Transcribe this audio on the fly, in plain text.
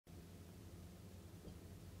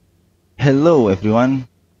Hello everyone.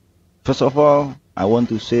 First of all, I want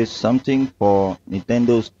to say something for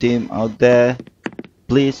Nintendo's team out there.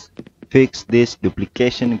 Please fix this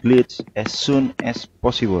duplication glitch as soon as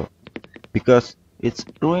possible because it's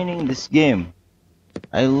ruining this game.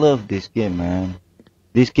 I love this game, man.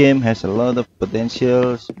 This game has a lot of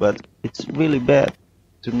potentials, but it's really bad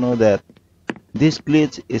to know that this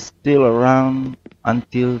glitch is still around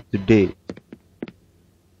until today.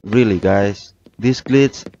 Really guys, this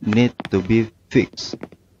glitch needs to be fixed.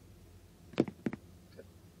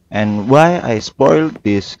 And why I spoiled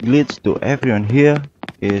this glitch to everyone here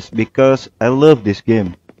is because I love this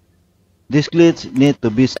game. This glitch need to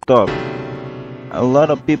be stopped. A lot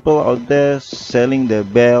of people out there selling their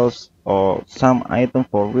bells or some item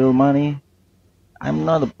for real money. I'm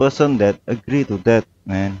not a person that agree to that,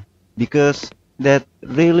 man, because that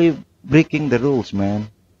really breaking the rules, man.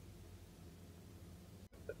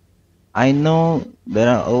 I know there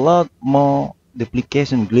are a lot more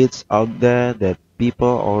duplication glitches out there that people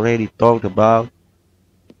already talked about,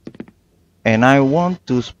 and I want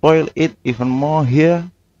to spoil it even more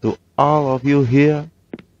here to all of you here.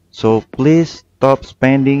 So please stop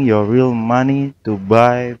spending your real money to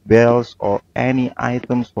buy bells or any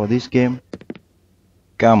items for this game.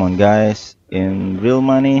 Come on guys, in real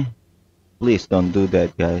money, please don't do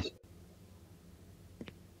that guys.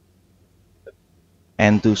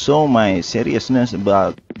 And to show my seriousness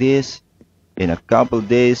about this, in a couple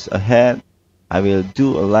days ahead, I will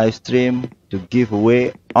do a live stream to give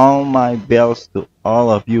away all my bells to all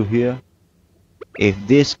of you here. If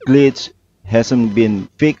this glitch hasn't been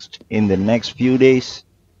fixed in the next few days,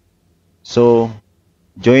 so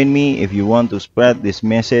join me if you want to spread this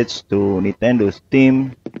message to Nintendo's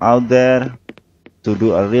team out there to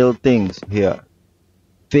do a real things here.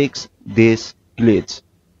 Fix this glitch.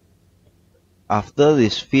 After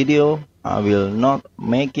this video, I will not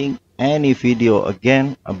making any video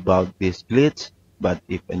again about this glitch, but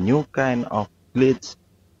if a new kind of glitch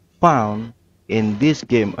found in this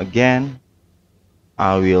game again,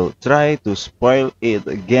 I will try to spoil it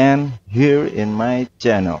again here in my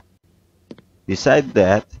channel. Besides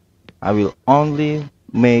that, I will only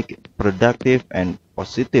make productive and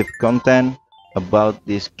positive content about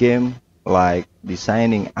this game, like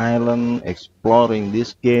designing island, exploring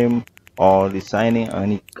this game, or designing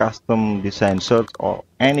any custom design shirts or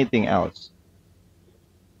anything else.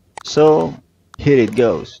 So here it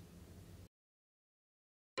goes.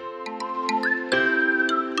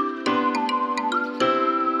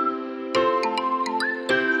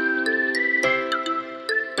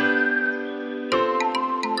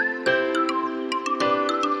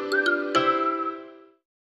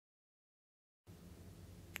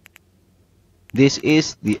 This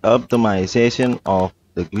is the optimization of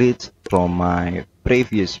the glitch from my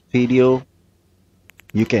previous video.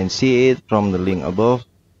 You can see it from the link above.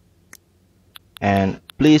 And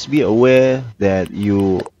please be aware that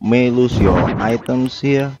you may lose your items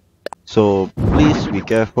here. So please be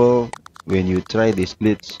careful when you try this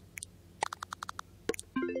glitch.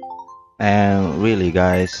 And really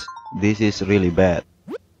guys, this is really bad.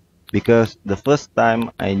 Because the first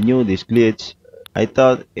time I knew this glitch, I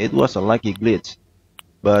thought it was a lucky glitch,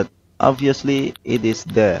 but obviously it is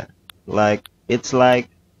there. It's like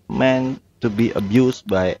meant to be abused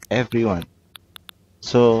by everyone.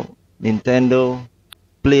 So Nintendo,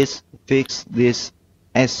 please fix this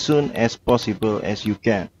as soon as possible as you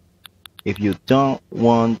can if you don't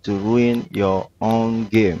want to ruin your own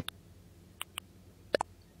game.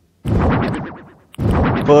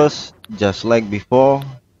 First, just like before,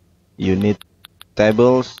 you need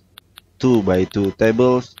tables, 2 by 2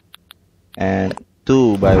 tables and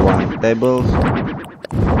 2 by 1 tables.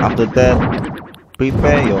 After that,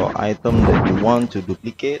 prepare your item that you want to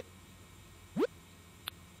duplicate.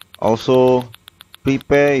 Also,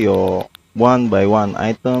 prepare your 1 by 1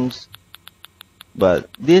 items, but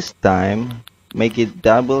this time make it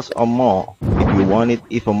doubles or more. If you want it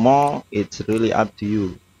even more, it's really up to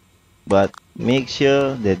you, but make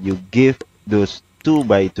sure that you give those 2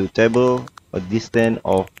 by 2 table a distance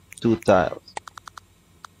of 2 tiles,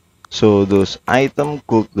 so those items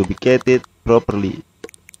could duplicate it properly.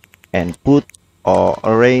 And put or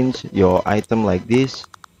arrange your item like this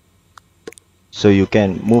so you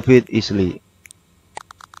can move it easily.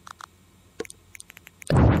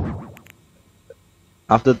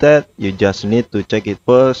 After that, you just need to check it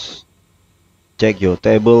first. Check your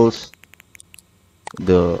tables,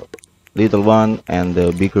 the little one and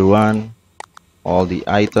the bigger one, all the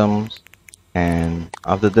items, and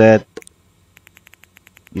after that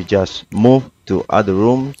you just move to other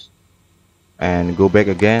rooms and go back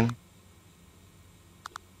again,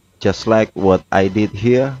 just like what I did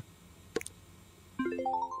here.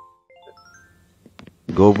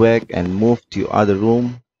 go back and move to other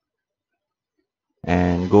room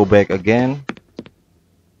and go back again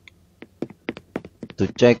to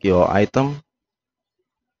check your item.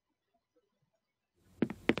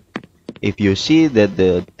 If you see that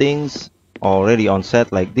the things already on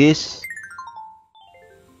set like this,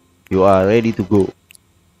 you are ready to go.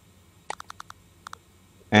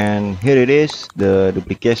 And here it is, the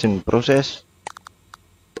duplication process.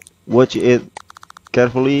 Watch it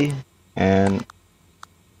carefully, and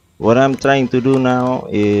what I'm trying to do now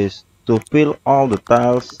is to fill all the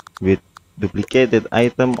tiles with duplicated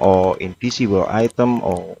item or invisible item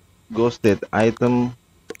or ghosted item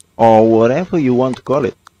or whatever you want to call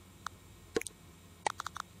it.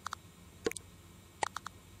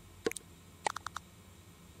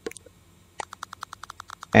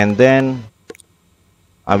 And then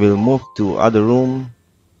I will move to other room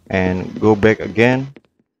and go back again.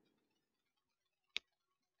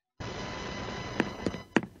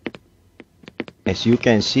 As you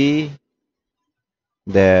can see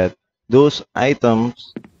that those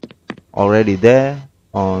items already there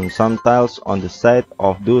on some tiles on the side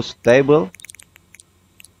of those tables,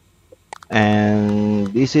 and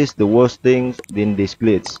this is the worst thing in this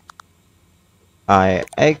glitch. I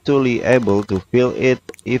actually able to fill it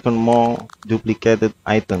even more duplicated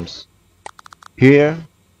items. Here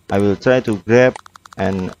I will try to grab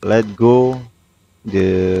and let go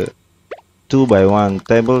the 2x1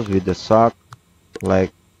 tables with the sock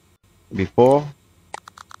like before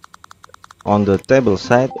on the table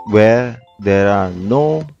side where there are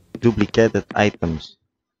no duplicated items.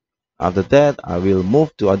 After that, I will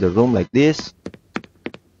move to other room like this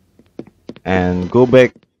and go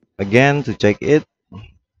back again to check it,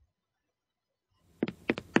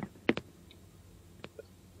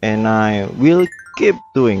 and I will keep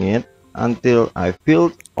doing it until I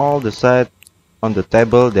filled all the side on the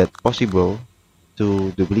table that possible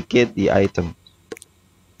to duplicate the item.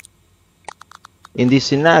 In this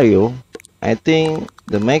scenario, I think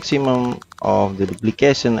the maximum of the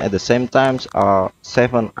duplication at the same times are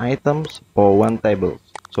 7 items for one table.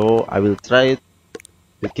 So I will try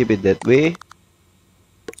to keep it that way.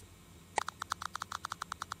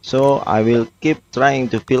 So I will keep trying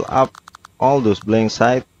to fill up all those blank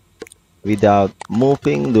sides without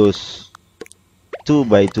moving those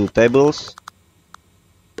 2x2 tables.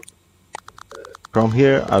 From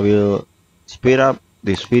here I will speed up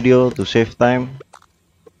this video to save time.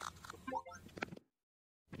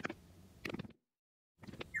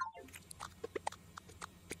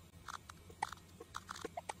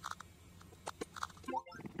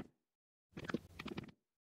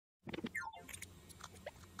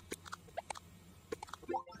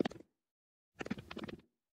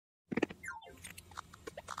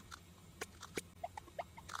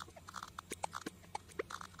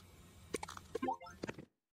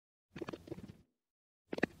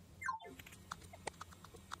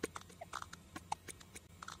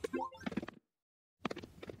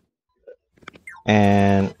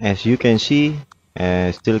 And as you can see,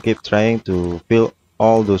 I still keep trying to fill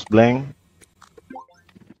all those blank.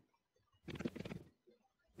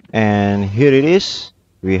 And here it is,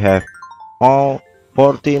 we have all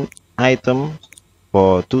 14 items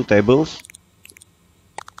for 2 tables,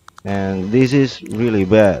 and this is really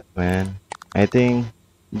bad, man. I think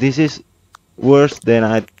this is worse than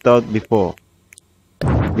I thought before,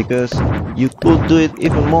 because you could do it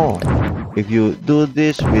even more. If you do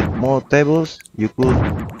this with more tables, you could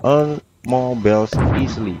earn more bells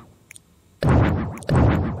easily.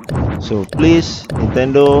 So please,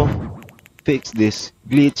 Nintendo, fix this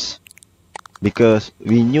glitch, because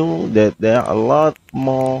we knew that there are a lot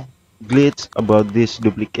more glitch about this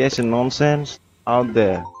duplication nonsense out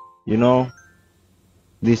there. You know,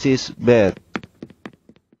 this is bad.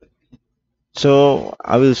 So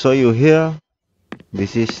I will show you here.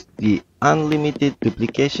 This is the unlimited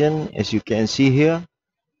duplication. As you can see here,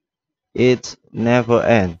 it's never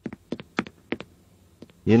end.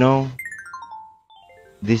 You know,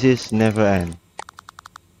 this is never end.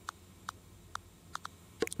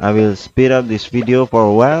 I will speed up this video for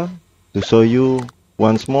a while to show you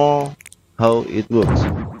once more how it works.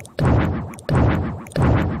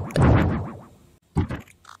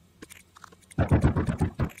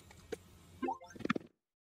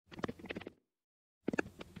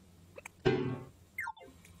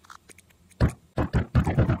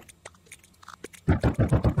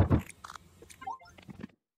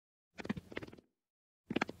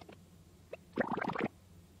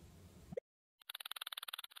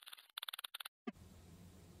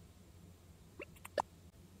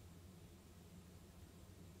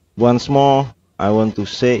 Once more, I want to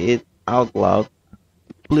say it out loud.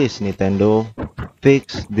 Please, Nintendo,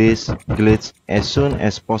 fix this glitch as soon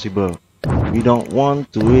as possible. We don't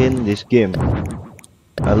want to win this game.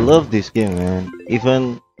 I love this game, man.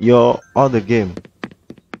 Even your other game.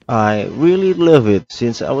 I really love it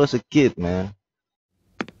since I was a kid, man.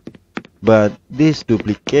 But this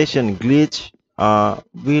duplication glitch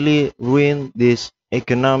really ruined this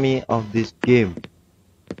economy of this game.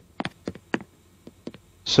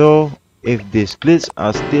 So if these glitches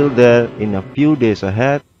are still there in a few days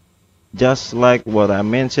ahead, just like what I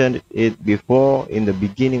mentioned it before in the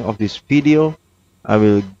beginning of this video, I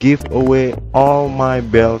will give away all my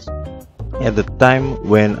bells at the time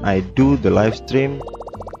when I do the live stream.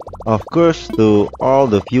 Of course, to all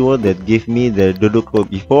the viewers that give me their dodo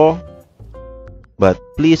code before, but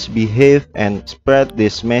please behave and spread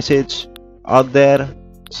this message out there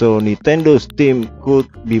so Nintendo's team could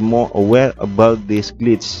be more aware about this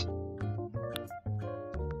glitch.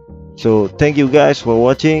 So thank you guys for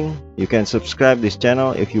watching. You can subscribe this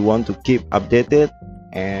channel if you want to keep updated,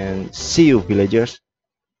 and see you villagers.